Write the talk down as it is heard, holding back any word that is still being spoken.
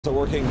So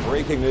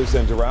breaking news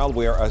in Doral,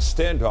 where a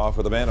standoff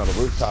with a man on a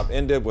rooftop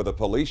ended with a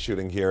police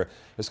shooting here.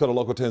 Let's go to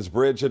Local 10's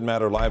Bridget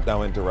Matter live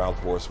now in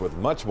Doral for us with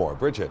much more.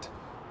 Bridget.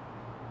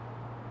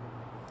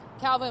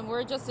 Calvin,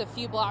 we're just a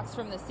few blocks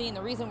from the scene.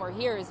 The reason we're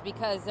here is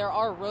because there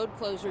are road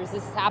closures.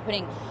 This is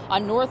happening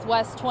on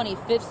Northwest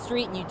 25th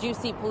Street, and you do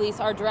see police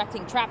are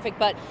directing traffic.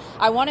 But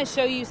I want to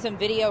show you some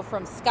video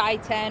from Sky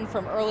 10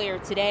 from earlier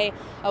today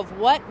of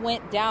what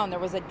went down. There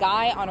was a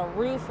guy on a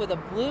roof with a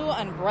blue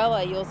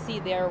umbrella. You'll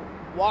see there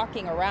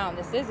walking around.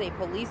 This is a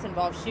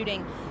police-involved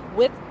shooting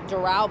with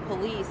Doral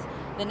police.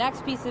 The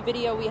next piece of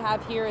video we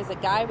have here is a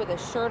guy with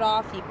his shirt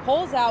off. He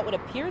pulls out what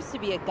appears to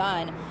be a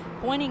gun,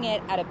 pointing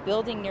it at a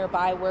building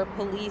nearby where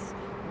police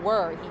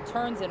were. He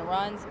turns and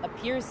runs,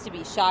 appears to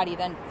be shot. He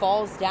then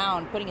falls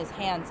down, putting his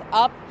hands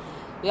up.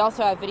 We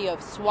also have video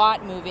of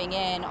SWAT moving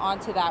in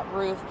onto that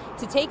roof.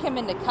 To take him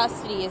into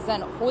custody is then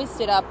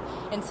hoisted up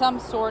in some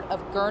sort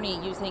of gurney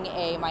using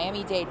a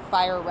Miami-Dade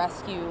fire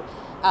rescue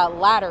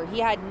ladder. He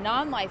had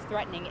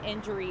non-life-threatening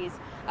injuries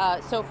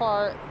so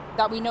far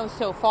that we know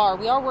so far.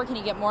 We are working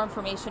to get more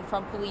information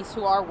from police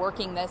who are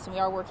working this, and we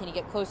are working to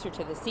get closer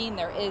to the scene.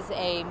 There is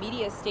a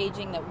media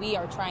staging that we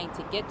are trying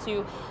to get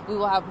to. We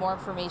will have more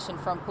information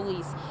from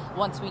police.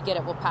 Once we get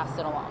it, we'll pass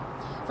it along.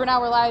 For now,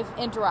 we're live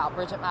in Doral.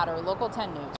 Bridget Matter, Local 10 News.